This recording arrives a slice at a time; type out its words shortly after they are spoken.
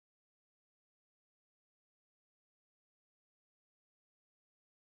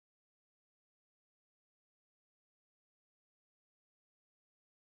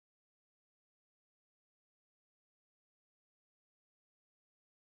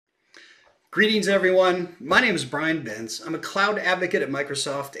Greetings everyone, my name is Benz. I'm a cloud advocate at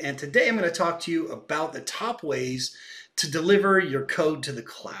Microsoft, and today I'm going to talk to you about the top ways to deliver your code to the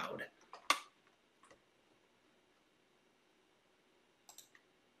cloud.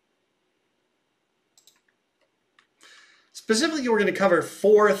 Specifically, we're going to cover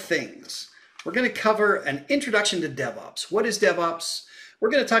four things. We're going to cover an introduction to DevOps. What is DevOps?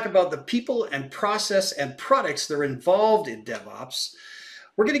 We're going to talk about the people and process and products that are involved in DevOps.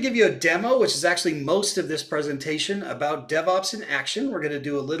 We're going to give you a demo, which is actually most of this presentation, about DevOps in action. We're going to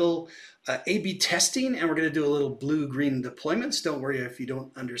do a little A/B testing, and we're going to do a little blue-green deployments. Don't worry if you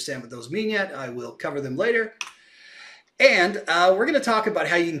don't understand what those mean yet. I will cover them later. And we're going to talk about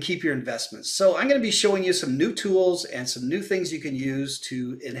how you can keep your investments. So I'm going to be showing you some new tools and some new things you can use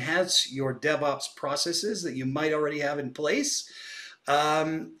to enhance your DevOps processes that you might already have in place.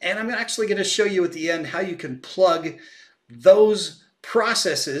 And I'm actually going to show you at the end how you can plug those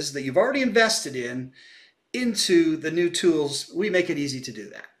processes that you've already invested in into the new tools. We make it easy to do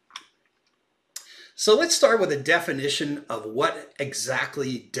that. So let's start with a definition of what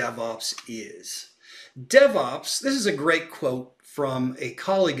exactly DevOps is. DevOps, this is a great quote from a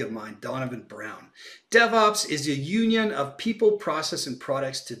colleague of mine, Donovan Brown. DevOps is a union of people, process, and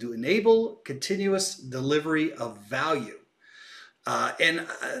products to enable continuous delivery of value. And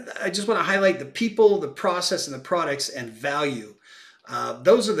I just want to highlight the people, the process, and the products and value.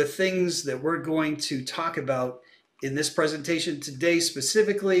 Those are the things that we're going to talk about in this presentation today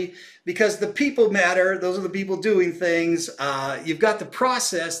specifically, because the people matter. Those are the people doing things. You've got the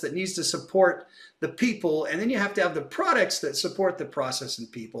process that needs to support the people, and then you have to have the products that support the process and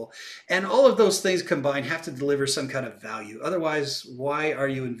people. And all of those things combined have to deliver some kind of value. Otherwise, why are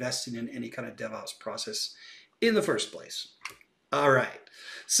you investing in any kind of DevOps process in the first place? All right,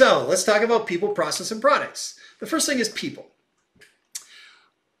 so let's talk about people, process, and products. The first thing is people.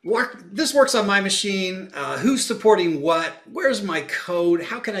 This works on my machine. Who's supporting what? Where's my code?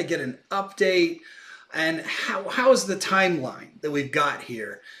 How can I get an update? And how is the timeline that we've got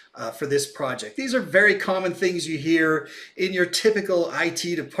here for this project? These are very common things you hear in your typical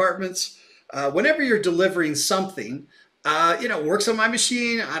IT departments. Whenever you're delivering something, works on my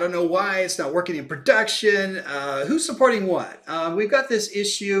machine. I don't know why it's not working in production. Who's supporting what? We've got this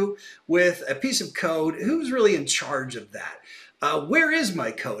issue with a piece of code. Who's really in charge of that? Where is my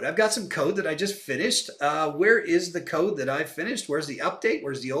code? I've got some code that I just finished. Where is the code that I finished? Where's the update?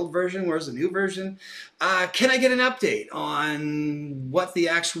 Where's the old version? Where's the new version? Can I get an update on what the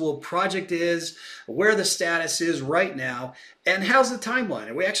actual project is, where the status is right now, and how's the timeline?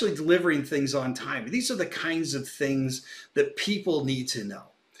 Are we actually delivering things on time? These are the kinds of things that people need to know.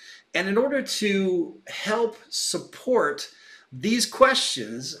 And in order to help support these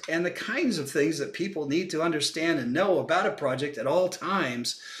questions and the kinds of things that people need to understand and know about a project at all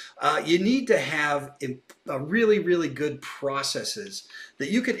times, you need to have really, really good processes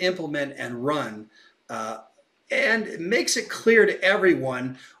that you can implement and run, and it makes it clear to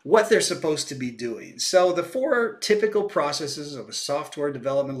everyone what they're supposed to be doing. So the four typical processes of a software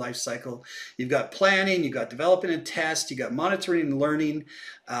development lifecycle: you've got planning, you've got development and test, you've got monitoring and learning,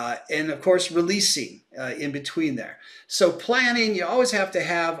 and of course releasing in between there. So planning, you always have to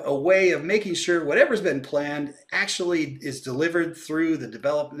have a way of making sure whatever's been planned actually is delivered through the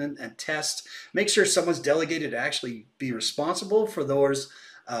development and test. Make sure someone's delegated to actually be responsible for those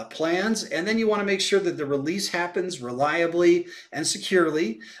plans, and then you want to make sure that the release happens reliably and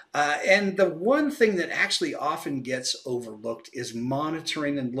securely. And the one thing that actually often gets overlooked is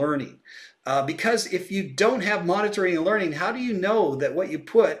monitoring and learning. Because if you don't have monitoring and learning, how do you know that what you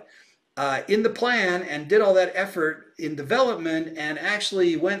put in the plan and did all that effort in development and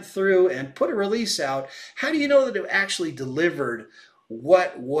actually went through and put a release out, how do you know that it actually delivered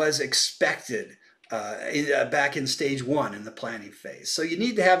what was expected back in stage one in the planning phase? So you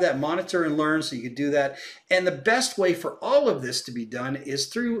need to have that monitor and learn so you can do that. And the best way for all of this to be done is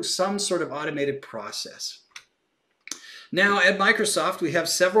through some sort of automated process. Now at Microsoft, we have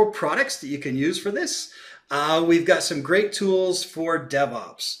several products that you can use for this. We've got some great tools for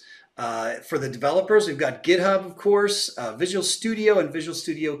DevOps. For the developers, we've got GitHub, of course, Visual Studio and Visual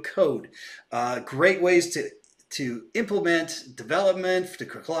Studio Code. Great ways to implement development, to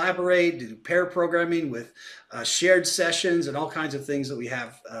collaborate, to do pair programming with shared sessions and all kinds of things that we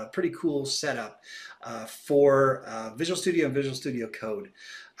have pretty cool setup for Visual Studio and Visual Studio Code.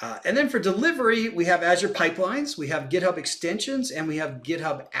 And then for delivery, we have Azure Pipelines, we have GitHub Extensions, and we have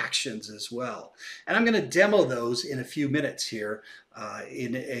GitHub Actions as well. And I'm going to demo those in a few minutes here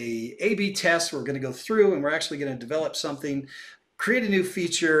in a A/B test. We're going to go through and we're actually going to develop something, create a new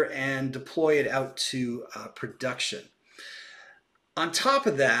feature, and deploy it out to production. On top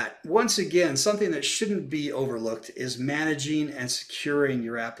of that, once again, something that shouldn't be overlooked is managing and securing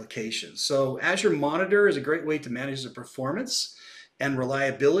your applications. So Azure Monitor is a great way to manage the performance and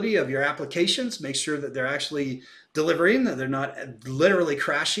reliability of your applications. Make sure that they're actually delivering, that they're not literally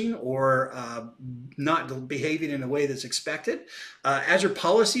crashing or not behaving in a way that's expected. Azure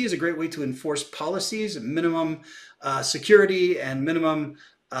Policy is a great way to enforce policies, minimum security and minimum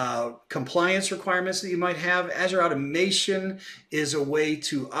compliance requirements that you might have. Azure Automation is a way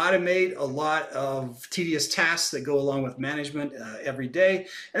to automate a lot of tedious tasks that go along with management every day.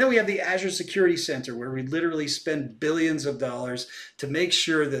 And then we have the Azure Security Center, where we literally spend billions of dollars to make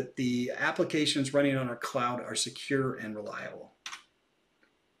sure that the applications running on our cloud are secure and reliable.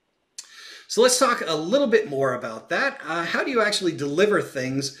 So let's talk a little bit more about that. How do you actually deliver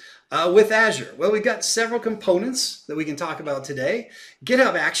things with Azure? Well, we've got several components that we can talk about today.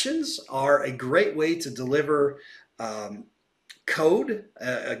 GitHub Actions are a great way to deliver code.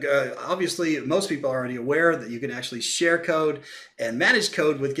 Obviously, most people are already aware that you can actually share code and manage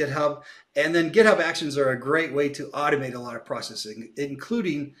code with GitHub. And then GitHub Actions are a great way to automate a lot of processing,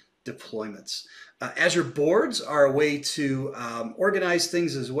 including deployments. Azure boards are a way to organize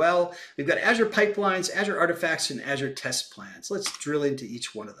things as well. We've got Azure Pipelines, Azure Artifacts, and Azure Test Plans. Let's drill into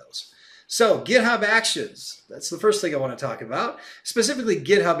each one of those. So GitHub Actions, that's the first thing I want to talk about, specifically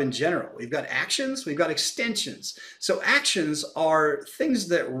GitHub in general. We've got actions, we've got extensions. So actions are things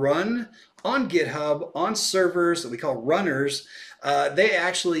that run on GitHub, on servers that we call runners. They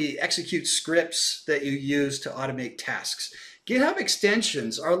actually execute scripts that you use to automate tasks. GitHub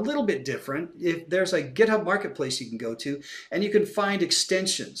extensions are a little bit different. There's a GitHub marketplace you can go to, and you can find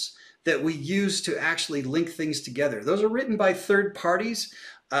extensions that we use to actually link things together. Those are written by third parties,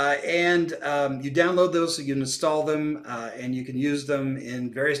 and you download those, so you can install them, and you can use them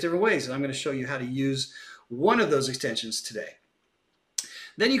in various different ways. And I'm going to show you how to use one of those extensions today.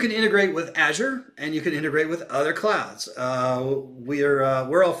 Then you can integrate with Azure, and you can integrate with other clouds.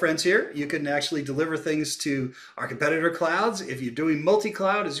 We're all friends here. You can actually deliver things to our competitor clouds. If you're doing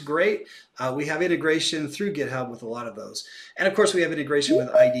multi-cloud, it's great. We have integration through GitHub with a lot of those. And of course, we have integration with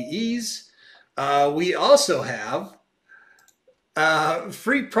IDEs. We also have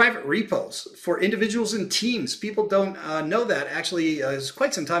free private repos for individuals and teams. People don't know that. Actually, it was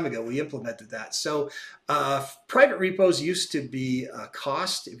quite some time ago we implemented that. So private repos used to be a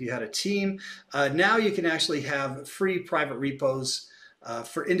cost if you had a team. Now you can actually have free private repos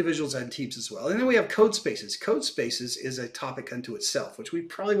for individuals and teams as well. And then we have code spaces. Code spaces is a topic unto itself, which we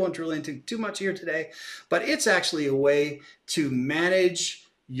probably won't drill into too much here today, but it's actually a way to manage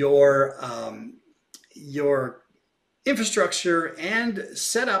your infrastructure and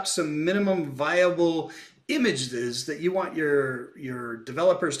set up some minimum viable images that you want your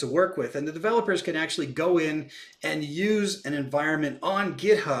developers to work with. And the developers can actually go in and use an environment on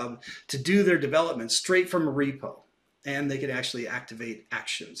GitHub to do their development straight from a repo. And they can actually activate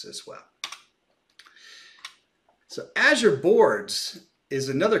actions as well. So Azure Boards is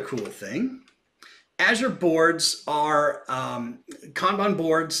another cool thing. Azure boards are Kanban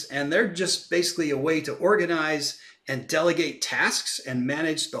boards, and they're just basically a way to organize and delegate tasks and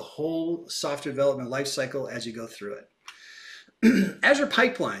manage the whole software development lifecycle as you go through it. Azure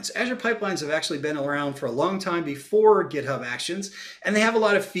Pipelines. Azure Pipelines have actually been around for a long time before GitHub Actions, and they have a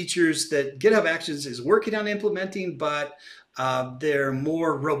lot of features that GitHub Actions is working on implementing, but they're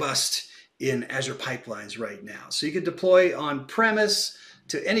more robust in Azure Pipelines right now. So you can deploy on-premise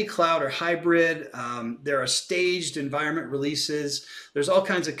to any cloud or hybrid. There are staged environment releases. There's all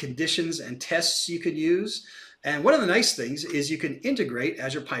kinds of conditions and tests you could use. And one of the nice things is you can integrate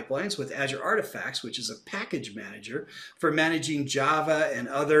Azure Pipelines with Azure Artifacts, which is a package manager for managing Java and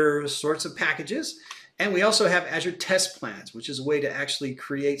other sorts of packages. And we also have Azure Test Plans, which is a way to actually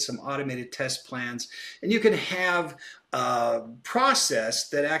create some automated test plans. And you can have a process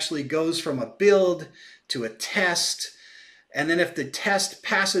that actually goes from a build to a test. And then if the test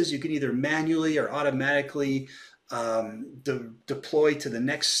passes, you can either manually or automatically deploy to the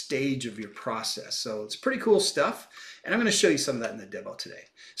next stage of your process. So it's pretty cool stuff. And I'm going to show you some of that in the demo today.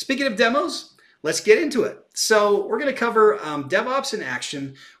 Speaking of demos, let's get into it. So we're going to cover DevOps in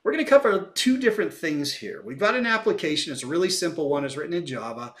action. We're going to cover two different things here. We've got an application. It's a really simple one. It's written in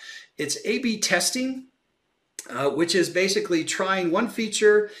Java. It's A/B testing, which is basically trying one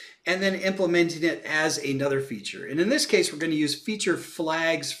feature and then implementing it as another feature. And in this case, we're going to use feature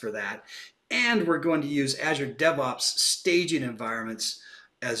flags for that. And we're going to use Azure DevOps staging environments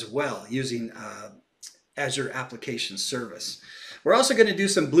as well, using Azure Application Service. We're also going to do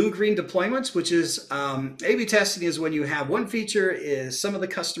some blue-green deployments, which is A/B testing is when you have one feature is some of the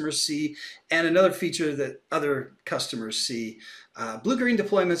customers see and another feature that other customers see. Blue-green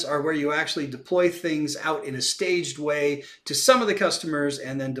deployments are where you actually deploy things out in a staged way to some of the customers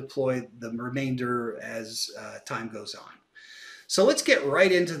and then deploy the remainder as time goes on. So let's get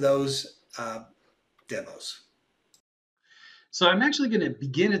right into those demos. So I'm actually going to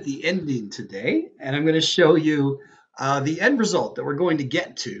begin at the ending today, and I'm going to show you the end result that we're going to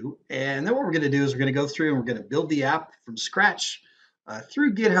get to. And then what we're going to do is we're going to go through and we're going to build the app from scratch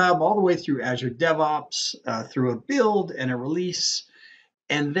through GitHub, all the way through Azure DevOps, through a build and a release.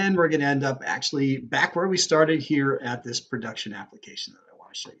 And then we're going to end up actually back where we started here at this production application that I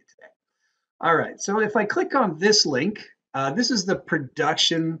want to show you today. All right, so if I click on this link, this is the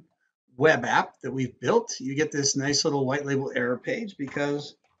production web app that we've built. You get this nice little white label error page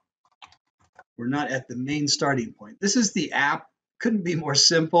because we're not at the main starting point. This is the app. Couldn't be more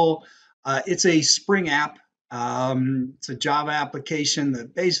simple. It's a Spring app. It's a Java application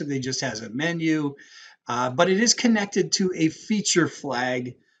that basically just has a menu, but it is connected to a feature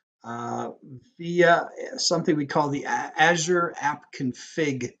flag via something we call the Azure App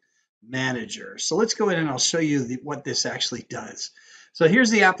Config Manager. So let's go in and I'll show you what this actually does. So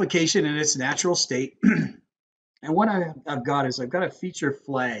here's the application in its natural state. And what I've got is I've got a feature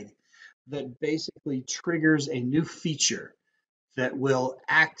flag that basically triggers a new feature that will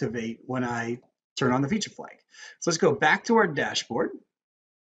activate when I turn on the feature flag. So let's go back to our dashboard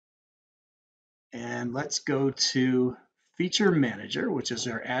and let's go to Feature Manager, which is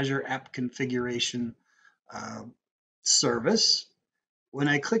our Azure App Configuration service. When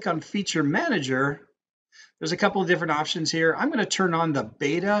I click on Feature Manager, there's a couple of different options here. I'm going to turn on the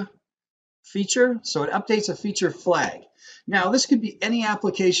beta feature, so it updates a feature flag. Now, this could be any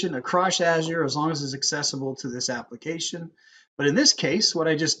application across Azure as long as it's accessible to this application. But in this case, what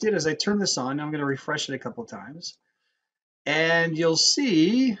I just did is I turned this on. Now I'm going to refresh it a couple times. And you'll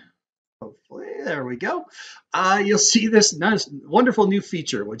see, hopefully, there we go. You'll see this nice, wonderful new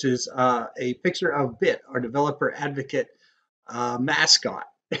feature, which is a picture of Bit, our developer advocate mascot.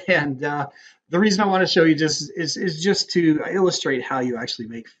 And the reason I want to show you is just to illustrate how you actually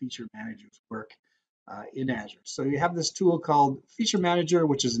make feature managers work in Azure. So you have this tool called Feature Manager,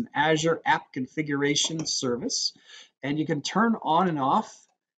 which is an Azure App Configuration service. And you can turn on and off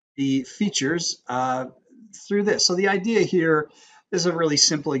the features through this. So the idea here is a really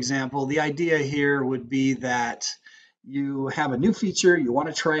simple example. The idea here would be that you have a new feature you want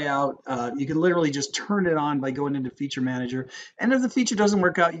to try out. You can literally just turn it on by going into Feature Manager. And if the feature doesn't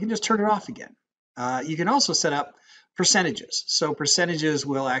work out, you can just turn it off again. You can also set up percentages. So percentages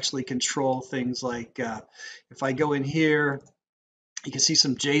will actually control things like if I go in here, you can see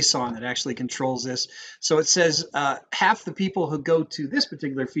some JSON that actually controls this. So it says half the people who go to this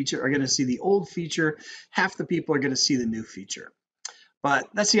particular feature are going to see the old feature, half the people are going to see the new feature. But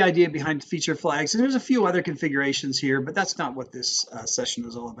that's the idea behind feature flags. And there's a few other configurations here, but that's not what this session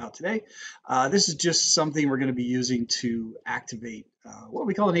is all about today. This is just something we're going to be using to activate what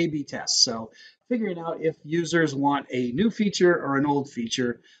we call an A/B test. So figuring out if users want a new feature or an old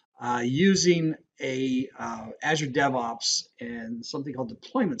feature using a Azure DevOps and something called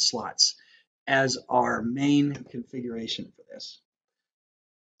deployment slots as our main configuration for this.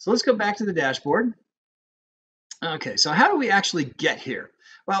 So let's go back to the dashboard. Okay, so how do we actually get here?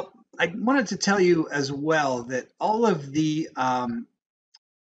 Well, I wanted to tell you as well that all of the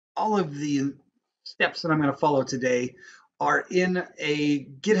steps that I'm going to follow today are in a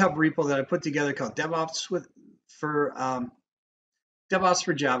GitHub repo that I put together called DevOps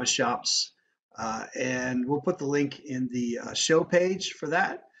for Java Shops, and we'll put the link in the show page for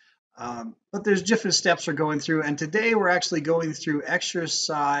that. But there's different steps we're going through, and today we're actually going through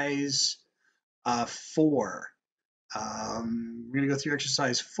exercise 4. We're going to go through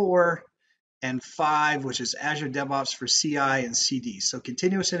exercise 4 and 5, which is Azure DevOps for CI and CD. So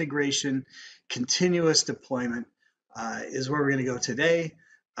continuous integration, continuous deployment is where we're going to go today.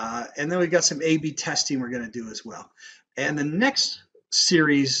 And then we've got some A/B testing we're going to do as well. And the next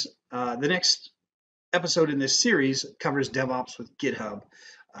series, the next episode in this series covers DevOps with GitHub,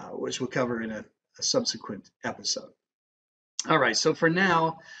 which we'll cover in a subsequent episode. All right, so for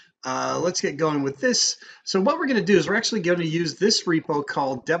now, let's get going with this. So what we're going to do is we're actually going to use this repo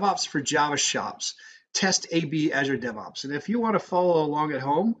called DevOps for Java Shops, test AB Azure DevOps. And if you want to follow along at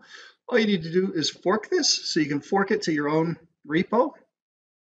home, all you need to do is fork this. So you can fork it to your own repo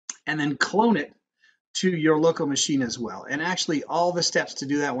and then clone it to your local machine as well. And actually all the steps to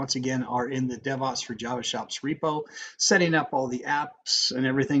do that, once again, are in the DevOps for Java Shops repo. Setting up all the apps and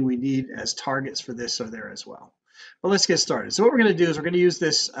everything we need as targets for this are there as well. But let's get started. So what we're going to do is we're going to use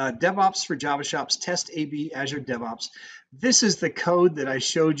this DevOps for Java Shops test AB Azure DevOps. This is the code that I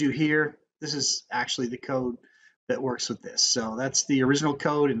showed you here. This is actually the code that works with this. So that's the original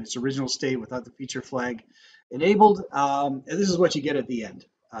code in its original state without the feature flag enabled. And this is what you get at the end.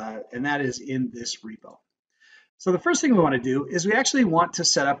 And that is in this repo. So the first thing we want to do is we actually want to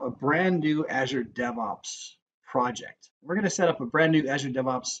set up a brand new Azure DevOps project. We're going to set up a brand new Azure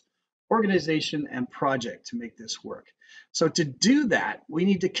DevOps organization and project to make this work. So to do that, we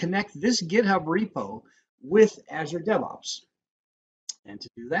need to connect this GitHub repo with Azure DevOps. And to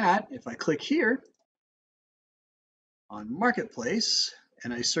do that, if I click here on Marketplace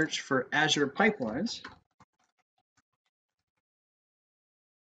and I search for Azure Pipelines,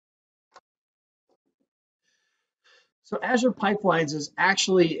 so Azure Pipelines is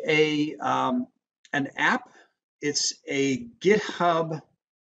actually an app. It's a GitHub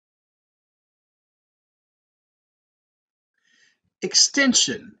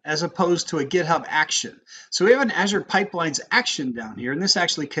extension as opposed to a GitHub action. So we have an Azure Pipelines action down here, and this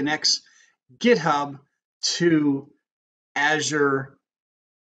actually connects GitHub to Azure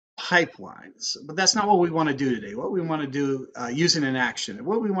Pipelines. But that's not what we want to do today. What we want to do using an action,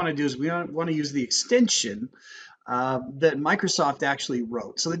 what we want to do is we want to use the extension that Microsoft actually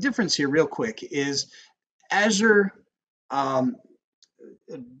wrote. So the difference here, real quick, is Azure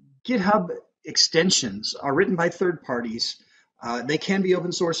GitHub extensions are written by third parties. They can be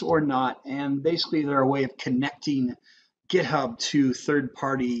open source or not, and basically they're a way of connecting GitHub to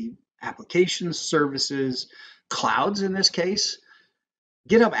third-party applications, services, clouds in this case.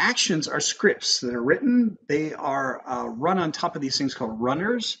 GitHub Actions are scripts that are written. They are run on top of these things called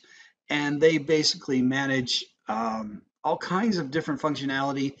runners, and they basically manage all kinds of different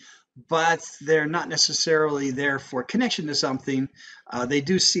functionality, but they're not necessarily there for connection to something. They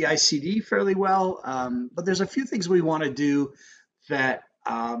do CI/CD fairly well, but there's a few things we want to do that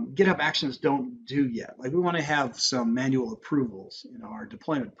GitHub Actions don't do yet. Like we want to have some manual approvals in our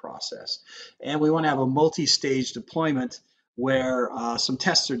deployment process, and we want to have a multi-stage deployment where some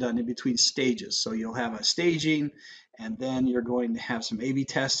tests are done in between stages. So you'll have a staging, and then you're going to have some A/B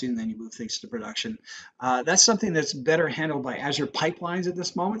testing, and then you move things to production. That's something that's better handled by Azure Pipelines at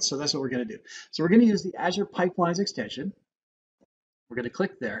this moment, so that's what we're going to do. So we're going to use the Azure Pipelines extension. We're going to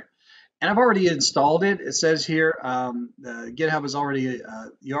click there. And I've already installed it. It says here, GitHub is already,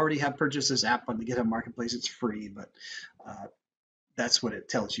 you already have purchased this app on the GitHub Marketplace. It's free, but that's what it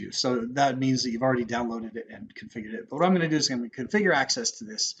tells you. So that means that you've already downloaded it and configured it. But what I'm going to do is I'm going to configure access to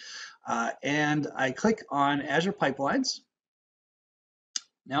this. And I click on Azure Pipelines.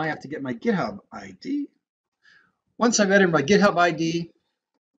 Now I have to get my GitHub ID. Once I've entered my GitHub ID,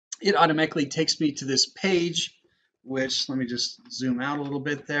 it automatically takes me to this page, which, let me just zoom out a little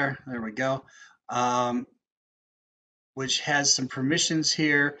bit there. There we go. Which has some permissions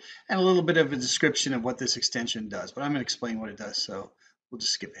here and a little bit of a description of what this extension does. But I'm going to explain what it does, so we'll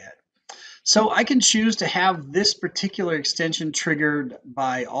just skip ahead. So I can choose to have this particular extension triggered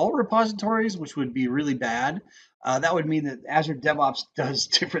by all repositories, which would be really bad. That would mean that Azure DevOps does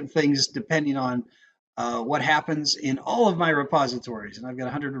different things depending on what happens in all of my repositories. And I've got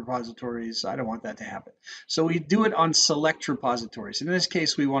 100 repositories. I don't want that to happen. So we do it on select repositories. In this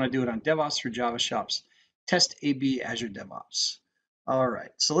case, we want to do it on DevOps for Java Shops, test AB Azure DevOps. All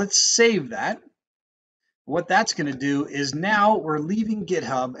right, so let's save that. What that's going to do is now we're leaving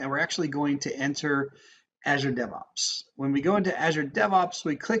GitHub and we're actually going to enter Azure DevOps. When we go into Azure DevOps,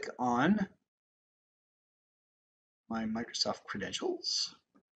 we click on my Microsoft credentials.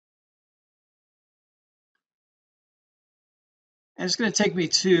 And it's going to take me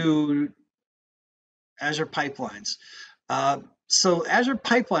to Azure Pipelines. So Azure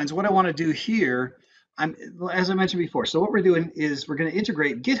Pipelines, what I want to do here, as I mentioned before, so what we're doing is we're going to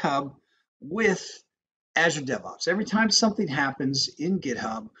integrate GitHub with Azure DevOps. Every time something happens in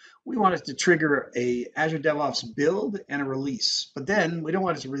GitHub, we want it to trigger a Azure DevOps build and a release. But then we don't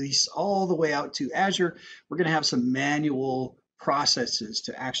want it to release all the way out to Azure. We're going to have some manual processes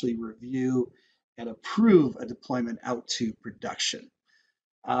to actually review and approve a deployment out to production.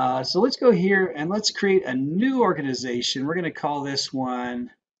 So let's go here and let's create a new organization. We're going to call this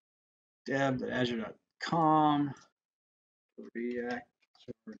one dev.azure.com Reactor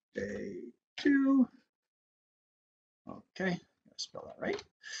Day 2. Okay, gotta spell that right.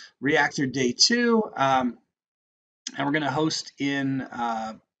 Reactor Day 2. And we're going to host in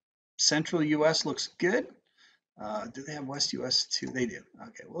Central US, looks good. Do they have West US 2? They do.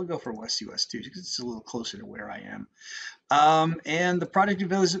 Okay, we'll go for West US 2 because it's a little closer to where I am. And the product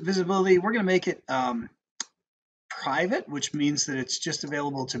visibility, we're going to make it private, which means that it's just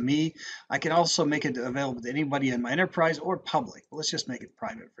available to me. I can also make it available to anybody in my enterprise or public. But let's just make it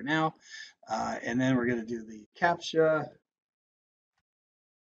private for now. And then we're going to do the CAPTCHA.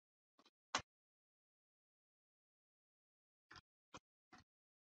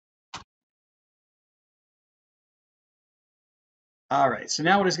 All right, so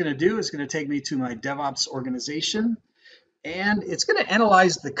now what it's going to do is going to take me to my DevOps organization, and it's going to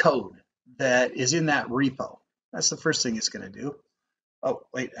analyze the code that is in that repo. That's the first thing it's going to do. Oh,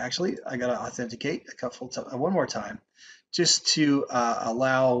 wait, actually, I got to authenticate one more time just to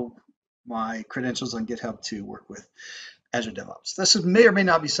allow my credentials on GitHub to work with Azure DevOps. This may or may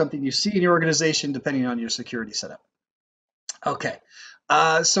not be something you see in your organization depending on your security setup. Okay,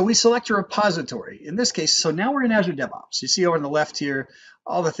 so we select a repository. In this case, so now we're in Azure DevOps. You see over on the left here,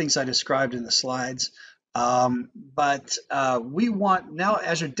 all the things I described in the slides. But we want, now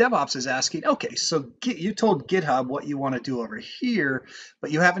Azure DevOps is asking, okay, so you told GitHub what you want to do over here, but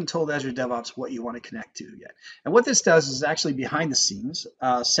you haven't told Azure DevOps what you want to connect to yet. And what this does is actually behind the scenes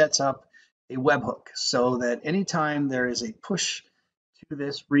sets up a webhook so that anytime there is a push to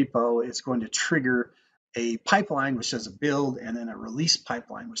this repo, it's going to trigger a pipeline which does a build and then a release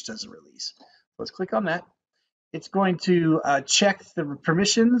pipeline which does a release. Let's click on that. It's going to check the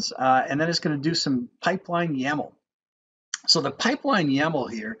permissions and then it's going to do some pipeline YAML. So the pipeline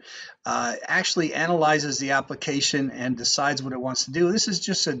YAML here actually analyzes the application and decides what it wants to do. This is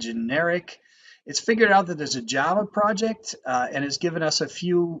just a generic, it's figured out that there's a Java project and it's given us a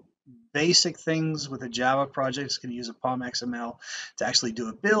few basic things with a Java project. It's going to use a POM XML to actually do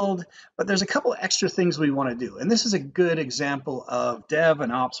a build, but there's a couple extra things we want to do. And this is a good example of dev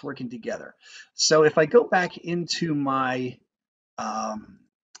and ops working together. So if I go back into my, repo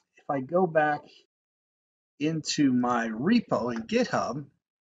in GitHub,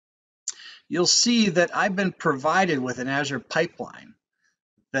 you'll see that I've been provided with an Azure pipeline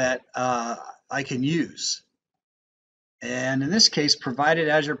that I can use. And in this case, provided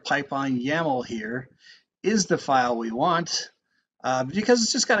Azure pipeline YAML here is the file we want because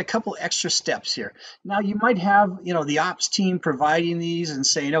it's just got a couple extra steps here. Now you might have, the ops team providing these and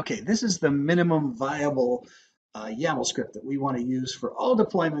saying, okay, this is the minimum viable YAML script that we want to use for all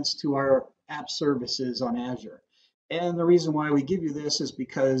deployments to our app services on Azure. And the reason why we give you this is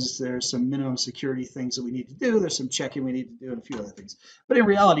because there's some minimum security things that we need to do. There's some checking we need to do and a few other things. But in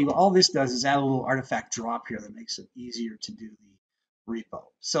reality, all this does is add a little artifact drop here that makes it easier to do the repo.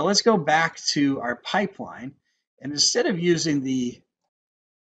 So let's go back to our pipeline. And instead of using the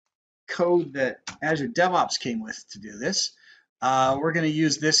code that Azure DevOps came with to do this, we're going to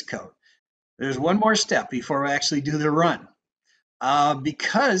use this code. There's one more step before we actually do the run.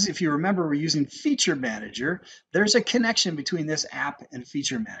 Because if you remember, we're using Feature Manager, there's a connection between this app and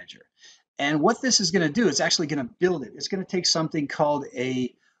Feature Manager. And what this is going to do, it's actually going to build it. It's going to take something called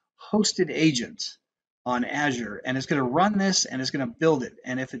a hosted agent on Azure, and it's going to run this and it's going to build it.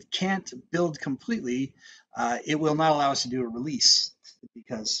 And if it can't build completely, it will not allow us to do a release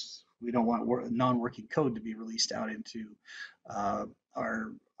because we don't want non-working code to be released out into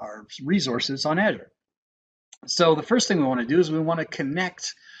our resources on Azure. So the first thing we want to do is we want to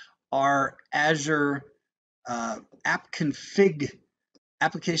connect our Azure application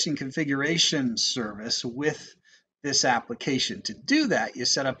configuration service with this application. To do that, you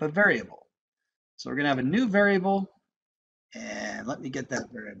set up a variable. So we're going to have a new variable, and let me get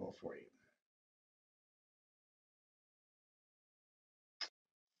that variable for you.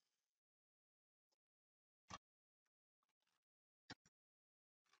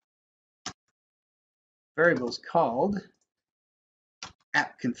 Variable is called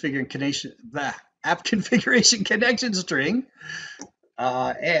app configuration connection string,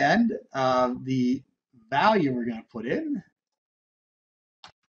 and the value we're going to put in,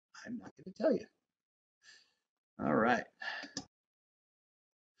 I'm not going to tell you. All right.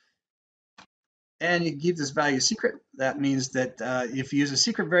 And you keep this value secret. That means that if you use a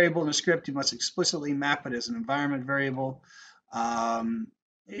secret variable in a script, you must explicitly map it as an environment variable.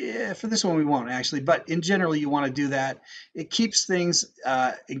 Yeah, for this one we won't actually, but in general you want to do that. It keeps things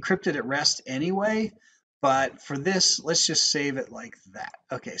encrypted at rest anyway, but for this, let's just save it like that.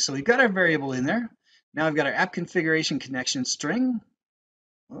 Okay, so we've got our variable in there. Now I've got our app configuration connection string,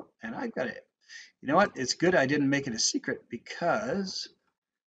 and I've got it. You know what? It's good I didn't make it a secret because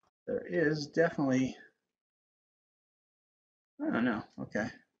there is definitely, I don't know, okay.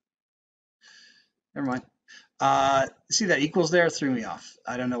 Never mind. See that equals there? Threw me off.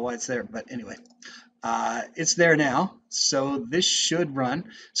 I don't know why it's there, but anyway. It's there now, so this should run.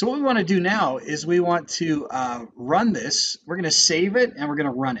 So what we want to do now is we want to run this. We're going to save it and we're going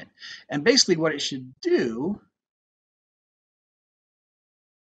to run it. And basically what it should do,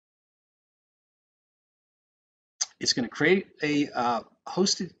 it's going to create a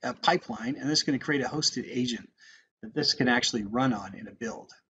hosted pipeline, and it's going to create a hosted agent that this can actually run on in a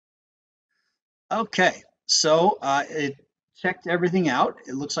build. Okay, so it checked everything out.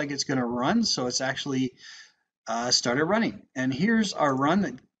 It looks like it's going to run, so it's actually started running. And here's our run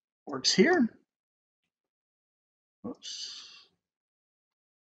that works here. Oops.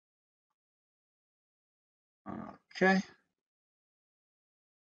 Okay.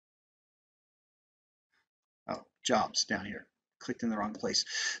 Oh, jobs down here. Clicked in the wrong place.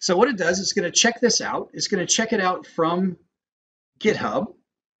 So what it does, it's going to check this out. It's going to check it out from GitHub,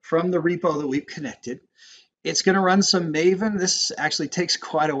 from the repo that we've connected. It's going to run some Maven. This actually takes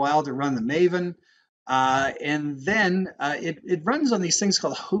quite a while to run the Maven. And then it runs on these things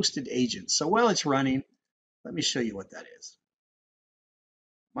called hosted agents. So while it's running, let me show you what that is.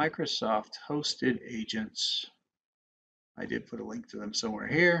 Microsoft hosted agents. I did put a link to them somewhere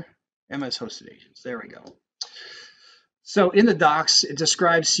here. MS hosted agents. There we go. So in the docs, it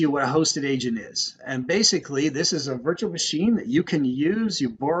describes to you what a hosted agent is. And basically, this is a virtual machine that you can use. You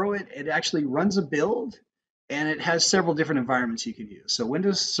borrow it. It actually runs a build, and it has several different environments you can use. So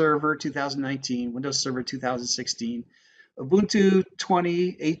Windows Server 2019, Windows Server 2016, Ubuntu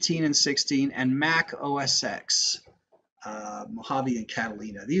 20, 18, and 16, and Mac OS X, Mojave and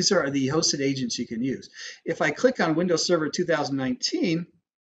Catalina. These are the hosted agents you can use. If I click on Windows Server 2019,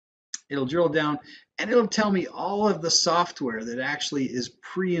 it'll drill down and it'll tell me all of the software that actually is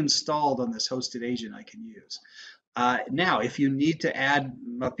pre-installed on this hosted agent I can use. Now, if you need to add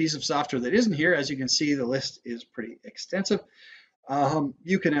a piece of software that isn't here, as you can see, the list is pretty extensive.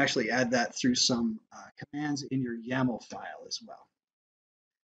 You can actually add that through some commands in your YAML file as well.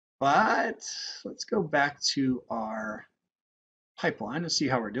 But let's go back to our pipeline and see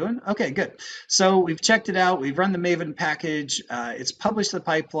how we're doing. Okay, good. So we've checked it out. We've run the Maven package. It's published the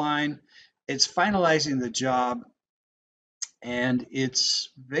pipeline. It's finalizing the job. And it's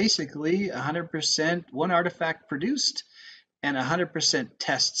basically 100% one artifact produced and 100%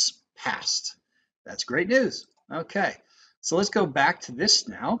 tests passed. That's great news. Okay, so let's go back to this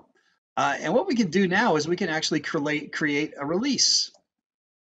now. And what we can do now is we can actually create a release.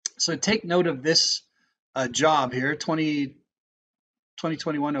 So take note of this job here,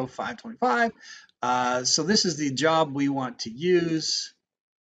 2021-05-25. So this is the job we want to use.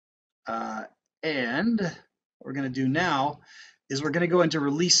 And what we're going to do now is we're going to go into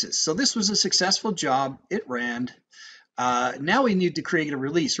releases. So this was a successful job. It ran. Now we need to create a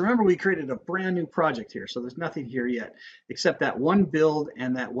release. Remember, we created a brand new project here, so there's nothing here yet except that one build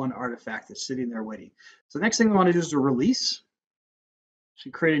and that one artifact that's sitting there waiting. So the next thing we want to do is to release. So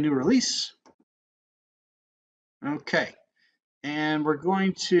create a new release. Okay, and we're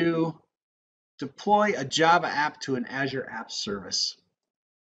going to deploy a Java app to an Azure App Service.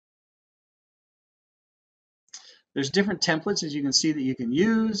 There's different templates, as you can see, that you can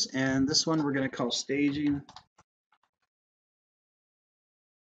use, and this one we're going to call staging.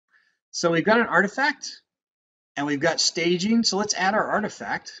 So we've got an artifact and we've got staging. So let's add our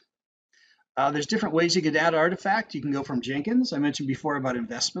artifact. There's different ways you could add artifact. You can go from Jenkins. I mentioned before about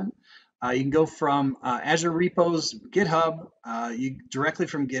investment. You can go from Azure repos, GitHub, directly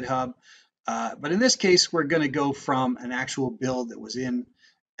from GitHub. But in this case, we're going to go from an actual build that was in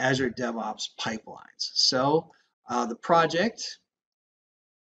Azure DevOps pipelines. So the project,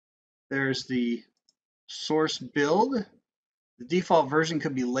 there's the source build. The default version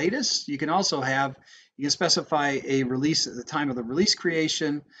could be latest. You can also you can specify a release at the time of the release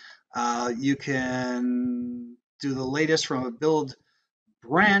creation. You can do the latest from a build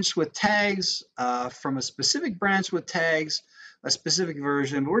branch with tags, from a specific branch with tags, a specific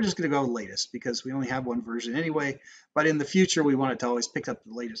version, but we're just going to go latest because we only have one version anyway. But in the future, we want it to always pick up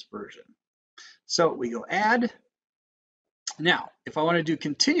the latest version. So we go add. Now, if I want to do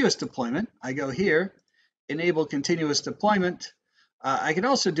continuous deployment, I go here, enable continuous deployment. I can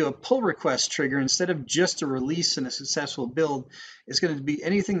also do a pull request trigger. Instead of just a release and a successful build, it's going to be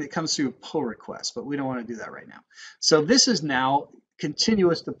anything that comes through a pull request, but we don't want to do that right now. So this is now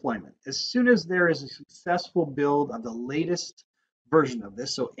continuous deployment. As soon as there is a successful build of the latest version of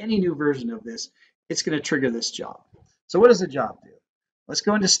this, so any new version of this, it's going to trigger this job. So what does the job do? Let's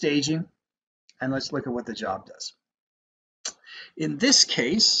go into staging and let's look at what the job does. In this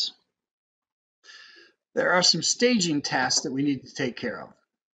case, there are some staging tasks that we need to take care of.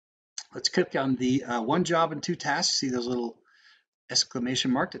 Let's click on the one job and two tasks. See those little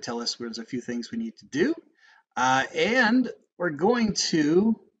exclamation mark to tell us there's a few things we need to do. And we're going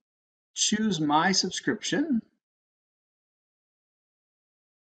to choose my subscription.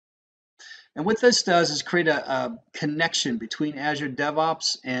 And what this does is create a connection between Azure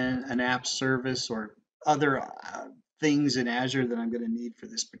DevOps and an app service or other things in Azure that I'm going to need for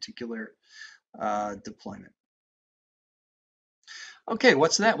this particular deployment. Okay,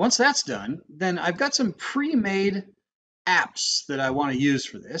 what's that? Once that's done, then I've got some pre-made apps that I want to use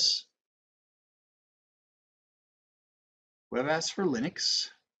for this. Web apps for Linux.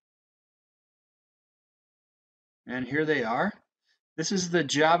 And here they are. This is the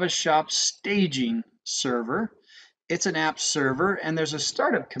Java Shop staging server. It's an app server, and there's a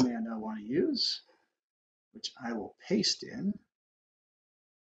startup command I want to use, which I will paste in.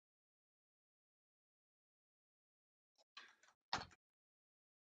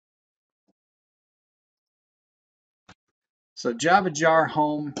 So Java jar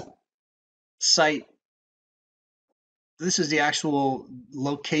home site. This is the actual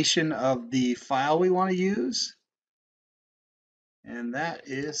location of the file we want to use. And that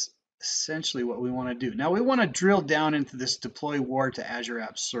is essentially what we want to do. Now we want to drill down into this deploy war to Azure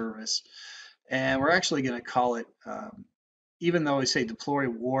App Service. And we're actually going to call it, even though we say deploy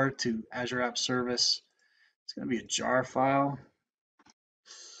war to Azure App Service, it's going to be a jar file.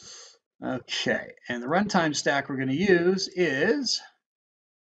 Okay, and the runtime stack we're going to use is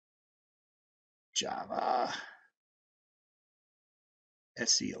Java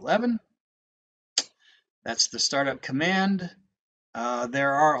SE11. That's the startup command.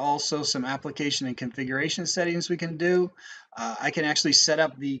 There are also some application and configuration settings we can do. I can actually set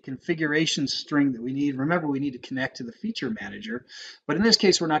up the configuration string that we need. Remember, we need to connect to the feature manager, but in this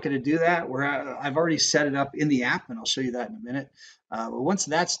case, we're not going to do that. I've already set it up in the app, and I'll show you that in a minute. But once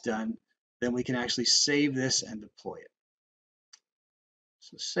that's done, then we can actually save this and deploy it.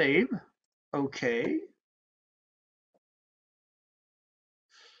 So save, okay.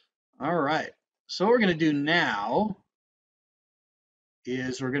 All right, so what we're going to do now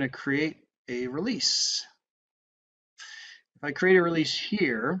is we're going to create a release. If I create a release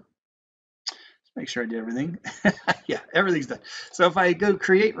here, let's make sure I did everything. Yeah, everything's done. So if I go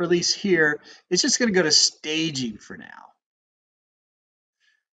create release here, it's just going to go to staging for now.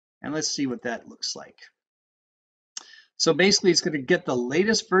 And let's see what that looks like. So basically, it's going to get the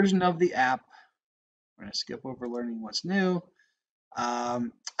latest version of the app. We're going to skip over learning what's new. I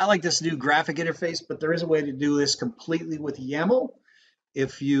like this new graphic interface, but there is a way to do this completely with YAML.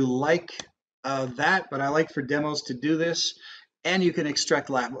 If you like that, but I like for demos to do this, and you can extract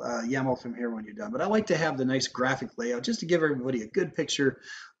YAML from here when you're done. But I like to have the nice graphic layout just to give everybody a good picture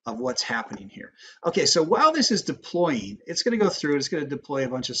of what's happening here. Okay, so while this is deploying, it's going to go through, it's going to deploy a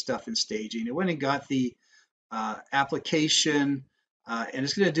bunch of stuff in staging. It went and got the application, and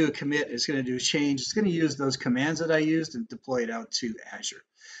it's going to do a commit, it's going to do a change, it's going to use those commands that I used and deploy it out to Azure.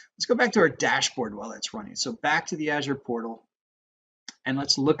 Let's go back to our dashboard while that's running. So back to the Azure portal, and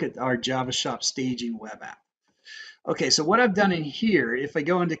let's look at our Java Shop staging web app. Okay, so what I've done in here, if I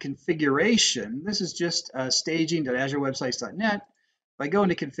go into configuration, this is just staging.azurewebsites.net. If I go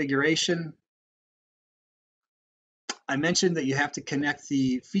into configuration, I mentioned that you have to connect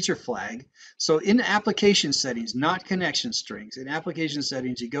the feature flag. So in application settings, not connection strings, in application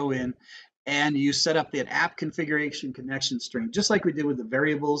settings, you go in and you set up that app configuration connection string, just like we did with the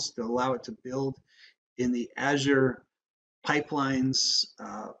variables to allow it to build in the Azure pipelines.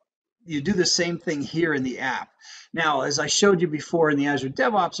 You do the same thing here in the app. Now, as I showed you before in the Azure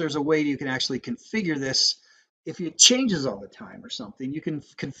DevOps, there's a way you can actually configure this. If it changes all the time or something, you can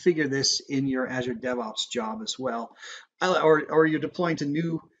configure this in your Azure DevOps job as well. Or you're deploying to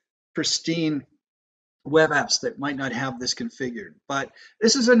new pristine web apps that might not have this configured. But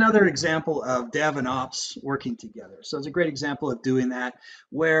this is another example of dev and ops working together. So it's a great example of doing that,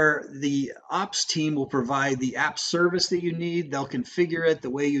 where the ops team will provide the app service that you need. They'll configure it the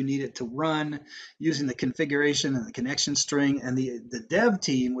way you need it to run using the configuration and the connection string. And the dev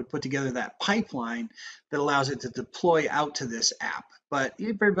team would put together that pipeline that allows it to deploy out to this app. But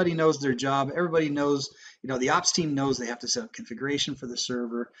everybody knows their job. Everybody knows, the ops team knows they have to set up configuration for the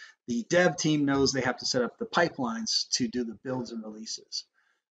server. The dev team knows they have to set up the pipelines to do the builds and releases.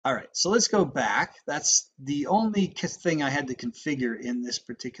 All right, so let's go back. That's the only thing I had to configure in this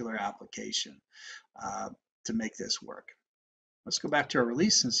particular application to make this work. Let's go back to our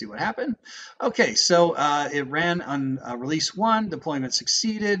release and see what happened. Okay, so it ran on release 1, deployment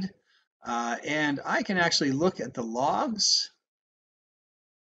succeeded, and I can actually look at the logs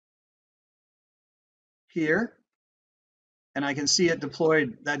here, and I can see it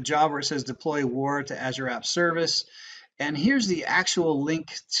deployed, that job where it says deploy war to Azure App Service. And here's the actual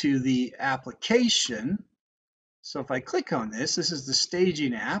link to the application. So if I click on this, this is the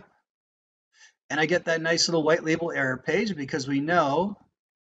staging app. And I get that nice little white label error page because we know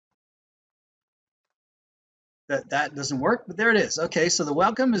that that doesn't work, but there it is. Okay, so the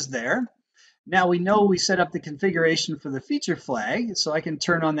welcome is there. Now we know we set up the configuration for the feature flag, so I can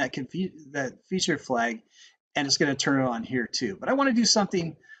turn on that feature flag, and it's going to turn it on here too. But I want to do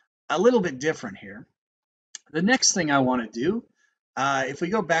something a little bit different here. The next thing I want to do, if we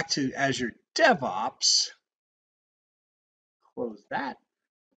go back to Azure DevOps, close that.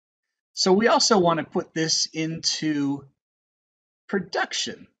 So we also want to put this into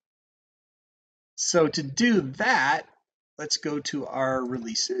production. So to do that, let's go to our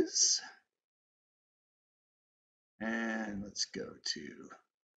releases. And let's go to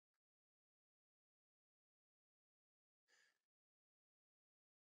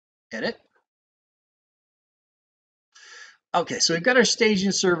edit. Okay, so we've got our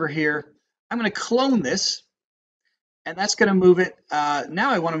staging server here. I'm going to clone this, and that's going to move it.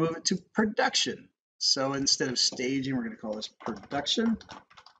 Now I want to move it to production. So instead of staging, we're going to call this production.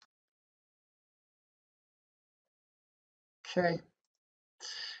 Okay.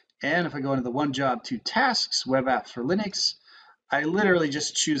 And if I go into the one job, two tasks, web apps for Linux, I literally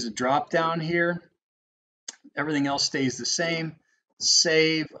just choose a drop down here. Everything else stays the same.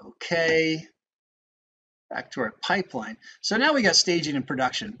 Save, okay. Back to our pipeline. So now we got staging and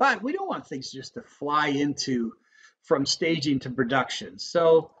production, but we don't want things just to fly into from staging to production.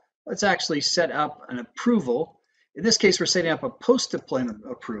 So let's actually set up an approval. In this case, we're setting up a post-deployment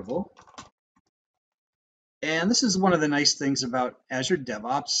approval. And this is one of the nice things about Azure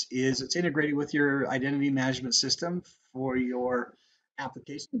DevOps is it's integrated with your identity management system for your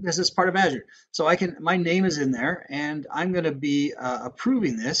application because it's part of Azure. So my name is in there and I'm going to be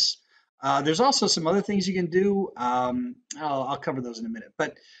approving this. There's also some other things you can do. I'll cover those in a minute,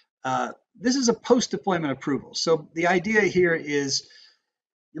 but this is a post-deployment approval. So the idea here is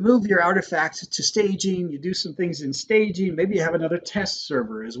you move your artifact to staging, you do some things in staging, maybe you have another test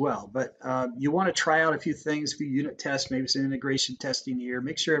server as well, but you want to try out a few things, a few unit tests, maybe some integration testing here,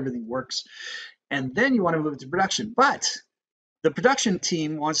 make sure everything works, and then you want to move it to production. But the production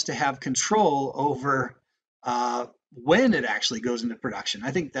team wants to have control over when it actually goes into production.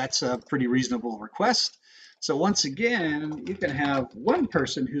 I think that's a pretty reasonable request. So once again, you can have one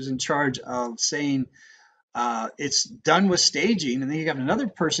person who's in charge of saying, it's done with staging, and then you have another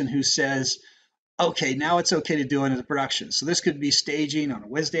person who says, okay, now it's okay to do it into production. So this could be staging on a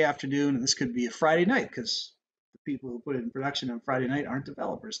Wednesday afternoon, and this could be a Friday night, because the people who put it in production on Friday night aren't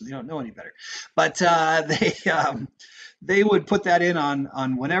developers, and they don't know any better. But they would put that in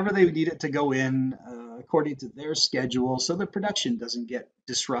on whenever they need it to go in, according to their schedule, so the production doesn't get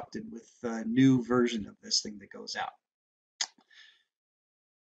disrupted with a new version of this thing that goes out.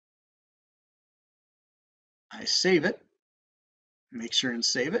 I save it. Make sure and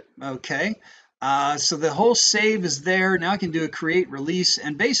save it. Okay. So the whole save is there. Now I can do a create release.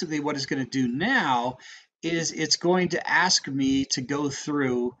 And basically what it's going to do now is it's going to ask me to go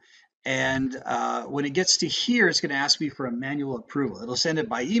through. And when it gets to here, it's going to ask me for a manual approval. It'll send it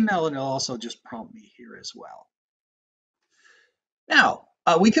by email, and it'll also just prompt me here as well. Now,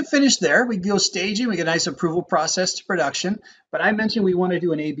 we could finish there. We can go staging. We get a nice approval process to production. But I mentioned we want to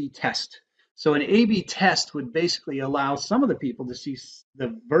do an A/B test. So an A/B test would basically allow some of the people to see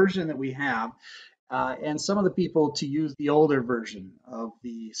the version that we have, and some of the people to use the older version of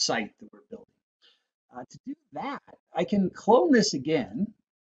the site that we're building. To do that, I can clone this again.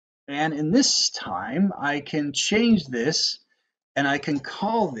 And in this time, I can change this, and I can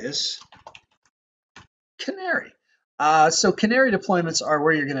call this Canary. So Canary deployments are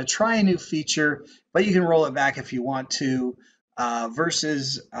where you're going to try a new feature, but you can roll it back if you want to,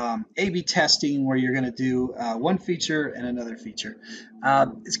 versus A/B testing where you're going to do one feature and another feature.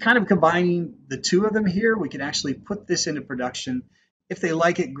 It's kind of combining the two of them here. We can actually put this into production. If they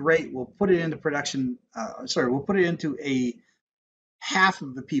like it, great. We'll put it into production. We'll put it into a half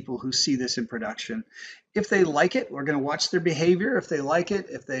of the people who see this in production. If they like it, we're going to watch their behavior. If they like it,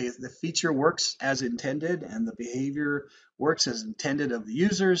 if the feature works as intended and the behavior works as intended of the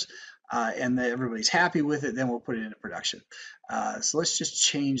users, and that everybody's happy with it, then we'll put it into production. So let's just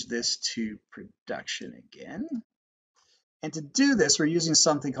change this to production again. And to do this, we're using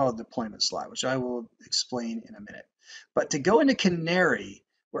something called a deployment slot, which I will explain in a minute. But to go into Canary,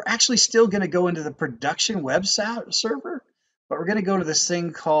 we're actually still going to go into the production web server, but we're going to go to this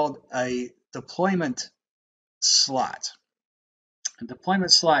thing called a deployment slot. A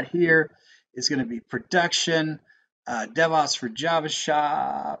deployment slot here is going to be production, DevOps for Java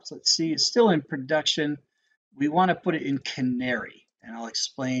shops. Let's see, it's still in production. we want to put it in Canary, and I'll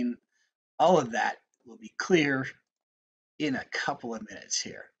explain all of that. Will be clear in a couple of minutes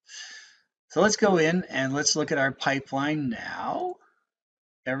here. So let's go in and let's look at our pipeline now.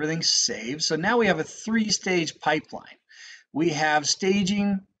 Everything's saved. So now we have a 3-stage pipeline. We have staging,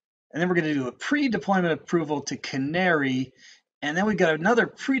 and then we're going to do a pre-deployment approval to Canary, and then we got another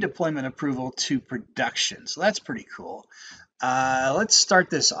pre-deployment approval to production. So that's pretty cool. Let's start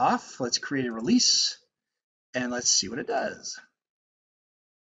this off. Let's create a release, and let's see what it does.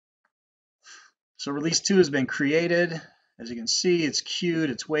 So release 2 has been created. As you can see, it's queued,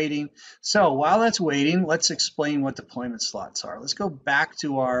 it's waiting. So while that's waiting, let's explain what deployment slots are. Let's go back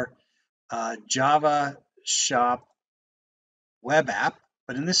to our Java shop web app,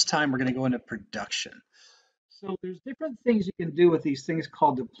 but in this time, we're going to go into production. So there's different things you can do with these things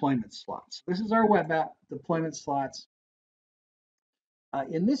called deployment slots. This is our web app deployment slots.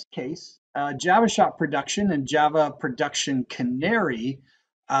 In this case, Java Shop Production and Java Production Canary,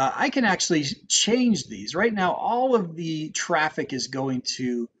 I can actually change these. Right now, all of the traffic is going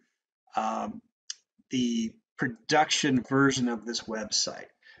to the production version of this website.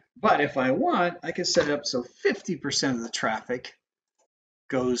 But if I want, I can set it up so 50% of the traffic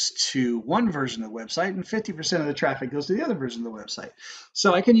goes to one version of the website and 50% of the traffic goes to the other version of the website.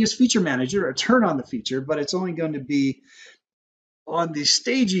 So I can use Feature Manager or turn on the feature, but it's only going to be on the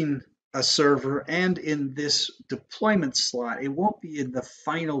staging server and in this deployment slot. It won't be in the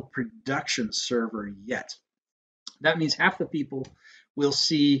final production server yet. That means half the people will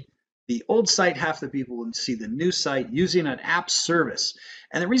see the old site, half the people will see the new site using an app service.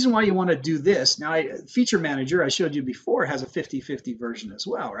 And the reason why you want to do this, now Feature Manager, I showed you before, has a 50-50 version as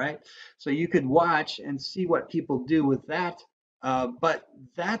well, right? So you could watch and see what people do with that, but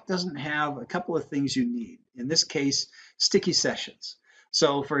that doesn't have a couple of things you need. In this case, sticky sessions.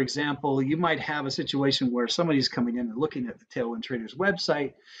 So for example, you might have a situation where somebody's coming in and looking at the Tailwind Traders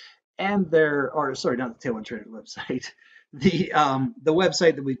website, and or sorry, not the Tailwind Traders website, the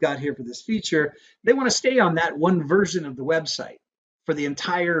website that we've got here for this feature. They want to stay on that one version of the website for the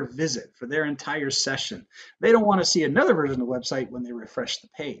entire visit, for their entire session. They don't want to see another version of the website when they refresh the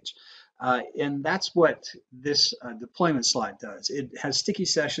page. And that's what this deployment slot does. It has sticky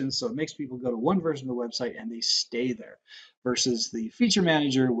sessions, so it makes people go to one version of the website and they stay there, versus the Feature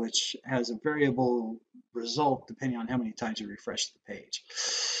Manager, which has a variable result depending on how many times you refresh the page.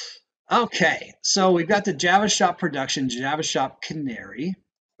 Okay, so we've got the Java Shop Production, Java Shop Canary.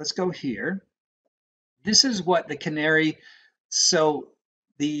 Let's go here. This is what the Canary, so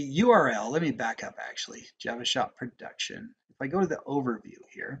the URL, let me back up actually, Java Shop Production. If I go to the overview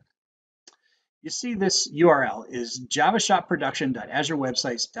here, you see this URL is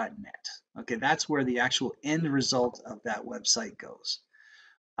javashopproduction.azurewebsites.net. Okay, that's where the actual end result of that website goes.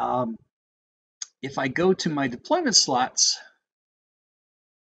 If I go to my deployment slots,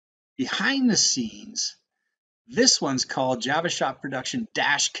 behind the scenes, this one's called JavaShop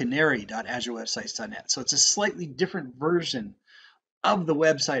Production-Canary.azurewebsites.net. So it's a slightly different version of the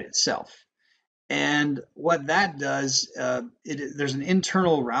website itself. And what that does, there's an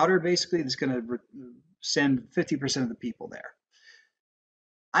internal router basically that's going to send 50% of the people there.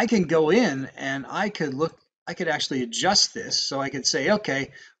 I can go in and I could actually adjust this. So I could say,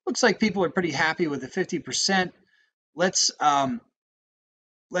 okay, looks like people are pretty happy with the 50%. Let's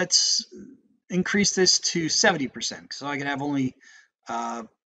increase this to 70%, so I can have only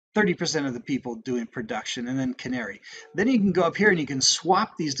 30% of the people doing production, and then Canary. Then you can go up here and you can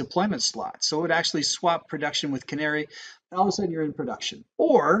swap these deployment slots. So it would actually swap production with Canary, and all of a sudden you're in production.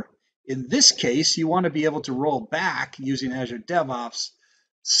 Or in this case, you want to be able to roll back using Azure DevOps.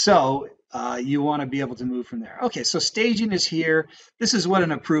 So you want to be able to move from there. Okay, so staging is here. This is what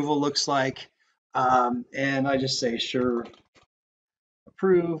an approval looks like. And I just say, sure,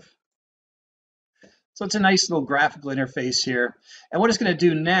 approve. So it's a nice little graphical interface here. And what it's going to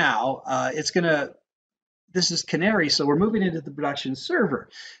do now, this is Canary, so we're moving into the production server.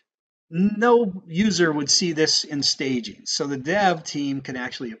 No user would see this in staging, so the dev team can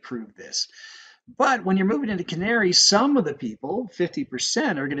actually approve this. But when you're moving into Canary, some of the people,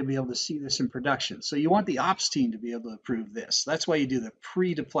 50%, are going to be able to see this in production. So you want the ops team to be able to approve this. That's why you do the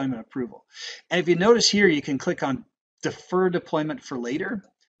pre-deployment approval. And if you notice here, you can click on defer deployment for later,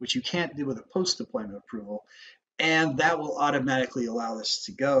 which you can't do with a post-deployment approval. And that will automatically allow this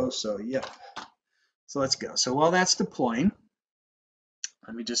to go. So yeah, so let's go. So while that's deploying,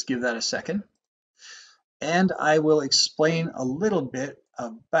 let me just give that a second. And I will explain a little bit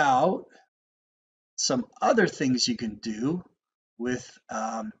about some other things you can do with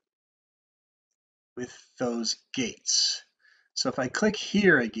those gates. So if I click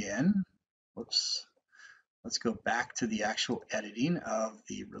here again, whoops, Let's go back to the actual editing of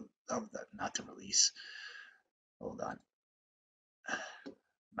the, not the release. Hold on.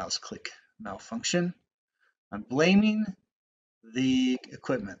 Mouse click malfunction. I'm blaming the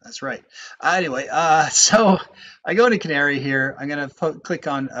equipment. That's right. Anyway, so I go to Canary here. I'm going to click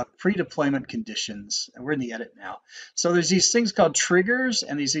on pre-deployment conditions, and we're in the edit now. So there's these things called triggers,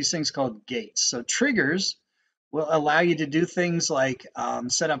 and these things called gates. So triggers will allow you to do things like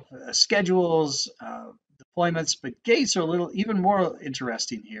set up schedules, deployments, but gates are a little even more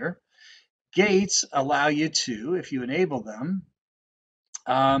interesting here. Gates allow you to, if you enable them,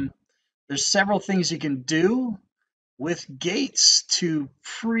 there's several things you can do with gates to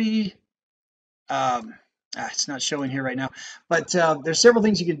it's not showing here right now, but there's several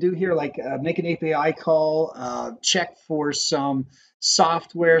things you can do here, like make an API call, check for some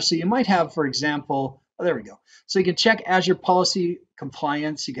software. So you might have, for example, oh, there we go. So you can check Azure policy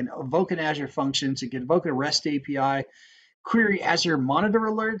compliance. You can invoke an Azure functions. You can invoke a REST API, query Azure monitor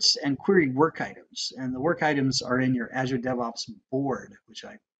alerts, and query work items. And the work items are in your Azure DevOps board, which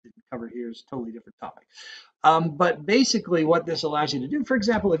I didn't cover here. Is a totally different topic. But basically what this allows you to do, for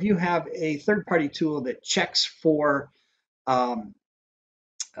example, if you have a third-party tool that checks for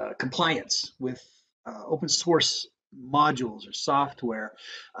compliance with open source modules or software,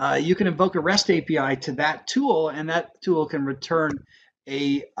 you can invoke a REST API to that tool, and that tool can return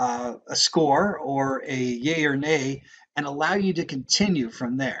a score or a yay or nay and allow you to continue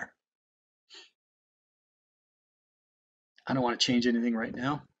from there. I don't want to change anything right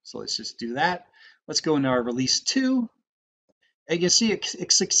now, so let's just do that. Let's go into our release 2. And you can see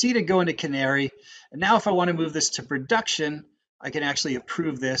it succeeded going to Canary. And now if I want to move this to production, I can actually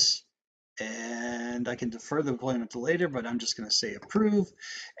approve this, and I can defer the deployment to later, but I'm just going to say approve.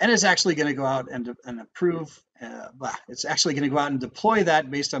 And it's actually going to go out and approve. It's actually going to go out and deploy that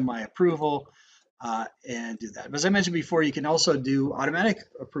based on my approval and do that. But as I mentioned before, you can also do automatic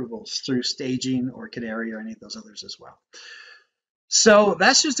approvals through staging or Canary or any of those others as well. So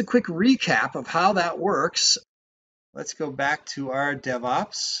that's just a quick recap of how that works. Let's go back to our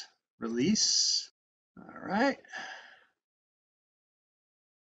DevOps release. All right.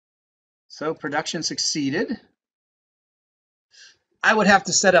 So production succeeded. I would have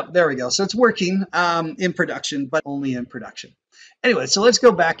to set up, there we go. So it's working in production, but only in production. Anyway, so let's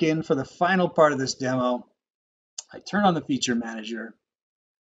go back in for the final part of this demo. I turn on the feature manager.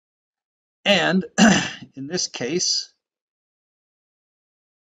 And in this case,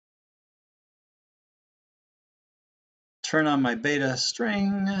 turn on my beta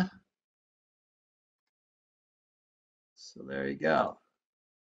string. So there you go.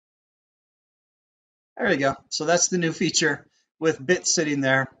 There we go. So that's the new feature with bits sitting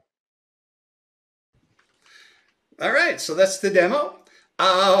there. All right, so that's the demo.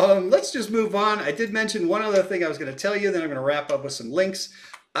 Let's just move on. I did mention one other thing I was going to tell you, then I'm going to wrap up with some links.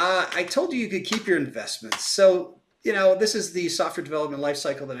 I told you could keep your investments. So, you know, this is the software development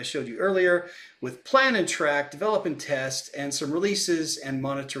lifecycle that I showed you earlier with plan and track, develop and test, and some releases and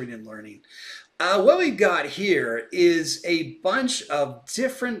monitoring and learning. What we've got here is a bunch of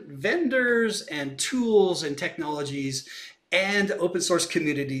different vendors and tools and technologies and open source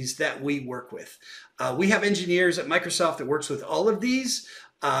communities that we work with. We have engineers at Microsoft that works with all of these.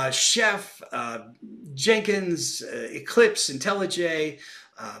 Chef, Jenkins, Eclipse, IntelliJ,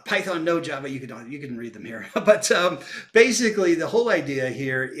 Python, Node, Java, you can read them here. But basically the whole idea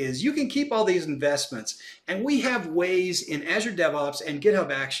here is you can keep all these investments, and we have ways in Azure DevOps and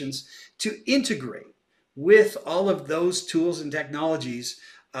GitHub Actions to integrate with all of those tools and technologies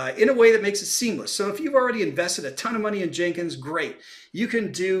in a way that makes it seamless. So if you've already invested a ton of money in Jenkins, great. You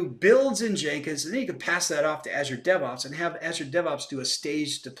can do builds in Jenkins, and then you can pass that off to Azure DevOps and have Azure DevOps do a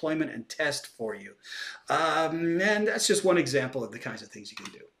staged deployment and test for you. And that's just one example of the kinds of things you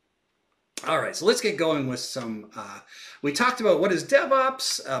can do. All right, so let's get going with some, we talked about what is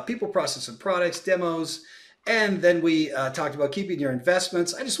DevOps, people, process, and products, demos, and then we talked about keeping your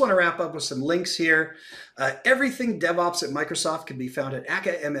investments. I just want to wrap up with some links here. Everything DevOps at Microsoft can be found at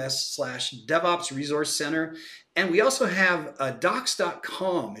aka.ms/DevOps Resource Center. And we also have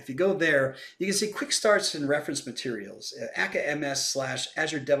docs.com. If you go there, you can see quick starts and reference materials.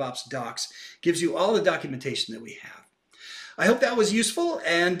 aka.ms/Azure DevOps Docs gives you all the documentation that we have. I hope that was useful,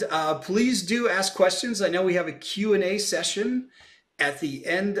 and please do ask questions. I know we have a Q&A session at the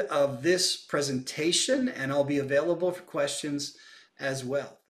end of this presentation, and I'll be available for questions as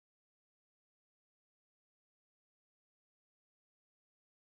well.